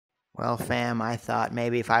Well, fam, I thought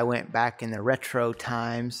maybe if I went back in the retro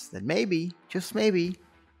times, that maybe, just maybe,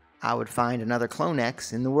 I would find another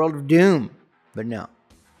CloneX in the world of Doom. But no,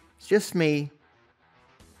 it's just me,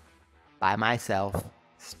 by myself,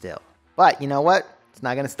 still. But you know what? It's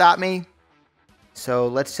not going to stop me. So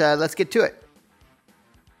let's get to it.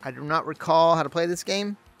 I do not recall how to play this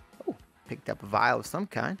game. Oh, picked up a vial of some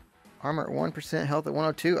kind. Armor at 1%, health at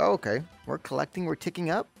 102. Oh, okay. We're collecting, we're ticking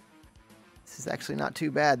up. This is actually not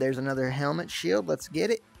too bad. There's another helmet, shield. Let's get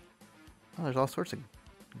it. Oh, there's all sorts of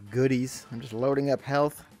goodies. I'm just loading up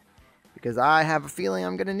health because I have a feeling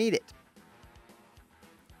I'm going to need it.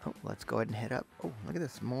 Oh, let's go ahead and head up. Oh, look at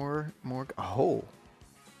this. More. Oh,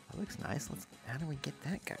 that looks nice. How do we get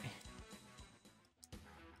that guy?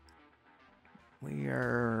 We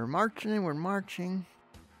are marching. We're marching.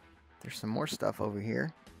 There's some more stuff over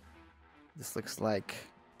here. This looks like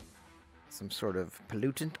some sort of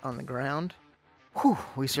pollutant on the ground. Whew,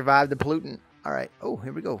 we survived the pollutant. All right. Oh,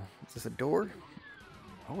 here we go. Is this a door?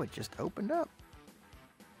 Oh, it just opened up.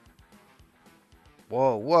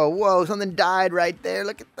 Whoa, whoa, whoa. Something died right there.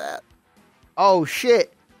 Look at that. Oh,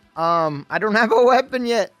 shit. I don't have a weapon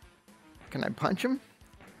yet. Can I punch him?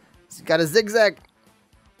 He's got a zigzag.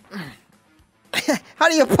 How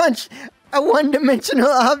do you punch a one-dimensional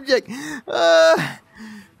object?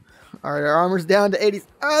 All right, our armor's down to 80s.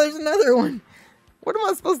 Oh, there's another one. What am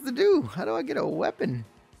I supposed to do? How do I get a weapon?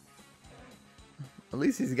 At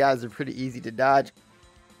least these guys are pretty easy to dodge.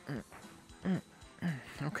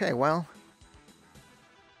 Okay, well,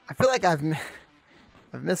 I feel like I've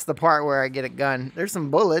missed the part where I get a gun. There's some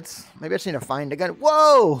bullets. Maybe I just need to find a gun.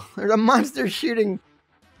 Whoa! There's a monster shooting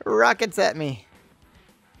rockets at me.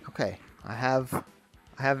 Okay, I have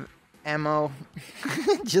ammo.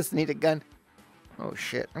 Just need a gun. Oh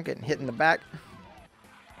shit! I'm getting hit in the back.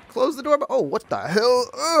 Close the door. Oh, what the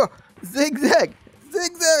hell? Zigzag,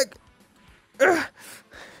 zigzag.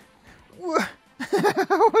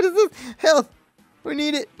 What is this? Health. We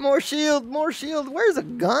need it. More shield. More shield. Where's a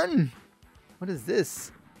gun? What is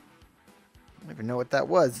this? I don't even know what that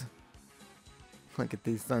was. Look at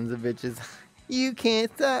these sons of bitches. You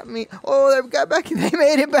can't stop me. Oh, they got back. They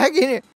made it back in here.